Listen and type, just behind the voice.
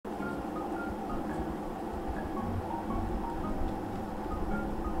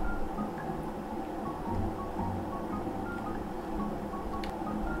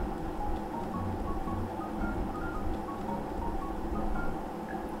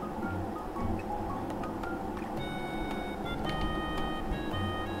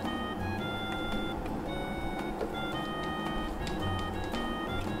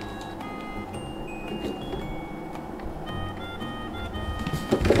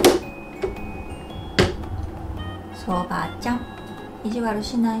そうばあちゃん、意地悪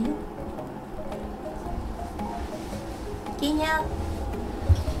しないよ。きにゃん、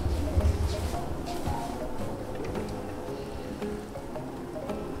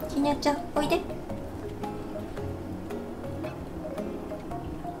きにゃちゃん、おいで。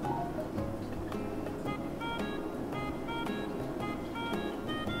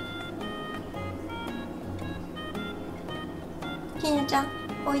きにゃちゃん、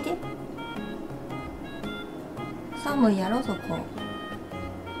おいで。寒いやろそこ。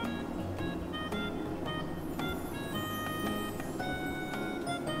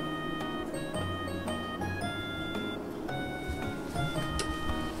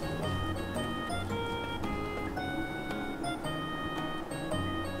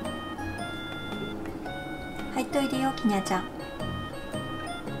入っといでよ、きにゃちゃん。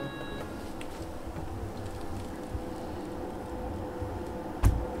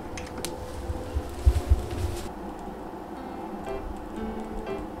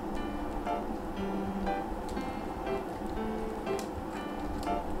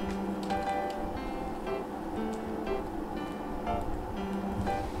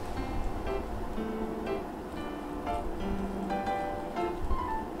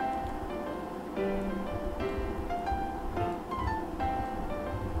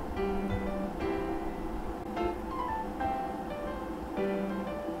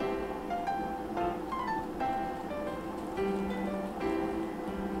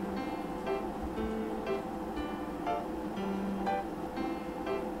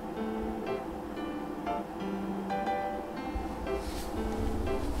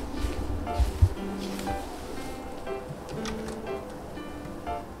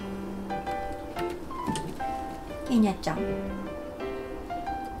きにゃちゃん、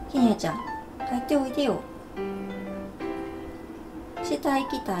きにゃちゃん、入っておいでよ。下行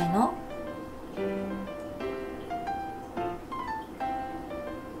きたいの？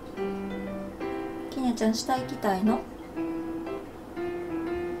きにゃちゃん、下行きたいの？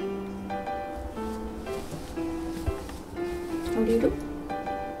降りる？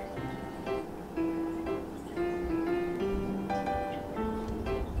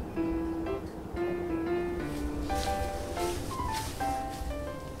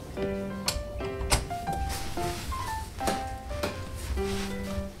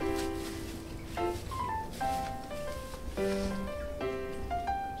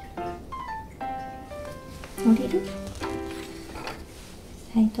降りる？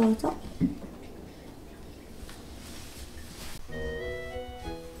はい、どうぞ。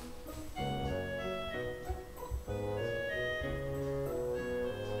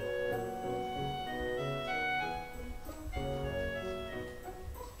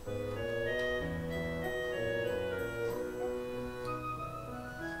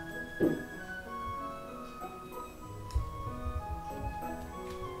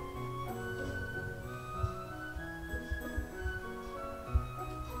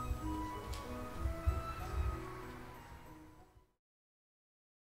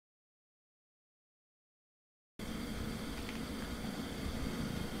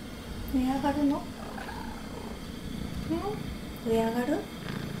上上がるの？上上がる？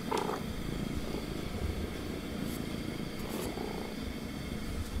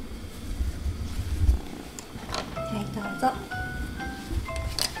はい、どうぞ。